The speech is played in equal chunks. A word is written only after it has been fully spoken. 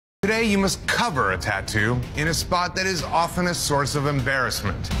Today, you must cover a tattoo in a spot that is often a source of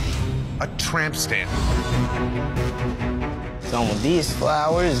embarrassment. A tramp stamp. Done with these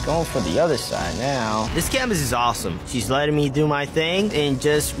flowers, going for the other side now. This canvas is awesome. She's letting me do my thing and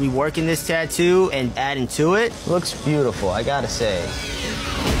just reworking this tattoo and adding to it. Looks beautiful, I gotta say.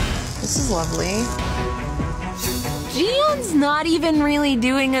 This is lovely. Gion's not even really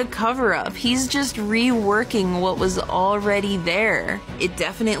doing a cover-up. He's just reworking what was already there. It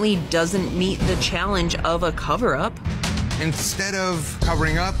definitely doesn't meet the challenge of a cover-up. Instead of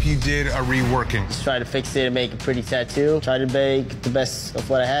covering up, you did a reworking. Just try to fix it and make a pretty tattoo. Try to make the best of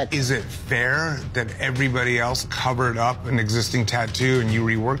what I had. Is it fair that everybody else covered up an existing tattoo and you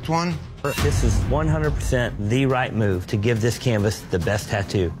reworked one? This is 100% the right move to give this canvas the best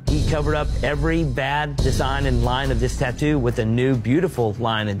tattoo. He covered up every bad design and line of this tattoo with a new, beautiful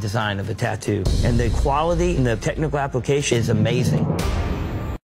line and design of a tattoo. And the quality and the technical application is amazing.